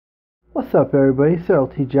What's up, everybody? Cyril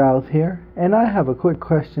T. Giles here, and I have a quick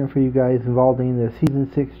question for you guys involving the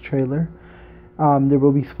Season 6 trailer. There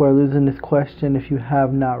will be spoilers in this question if you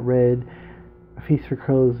have not read A Feast for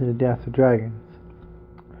Crows and A Dance of Dragons.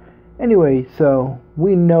 Anyway, so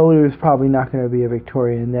we know there's probably not going to be a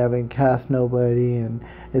Victorian. They haven't cast nobody, and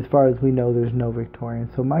as far as we know, there's no Victorian.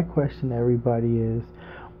 So my question to everybody is,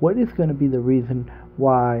 what is going to be the reason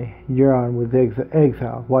why Euron was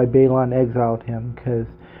exiled? Why Balon exiled him? Because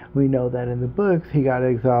we know that in the books he got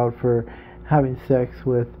exiled for having sex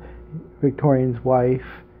with Victorian's wife.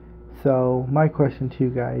 So my question to you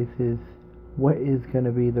guys is, what is going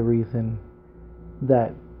to be the reason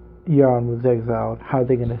that Euron was exiled? How are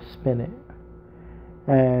they going to spin it?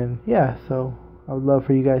 And yeah, so I would love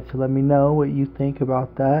for you guys to let me know what you think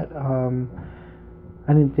about that.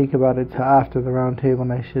 I didn't think about it till after the round table,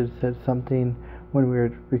 and I should have said something when we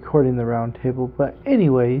were recording the round table. But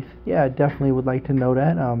anyways, yeah, I definitely would like to know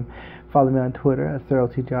that. Follow me on Twitter at Cyril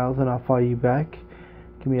T. Giles, and I'll follow you back.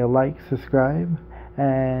 Give me a like, subscribe,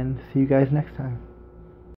 and see you guys next time.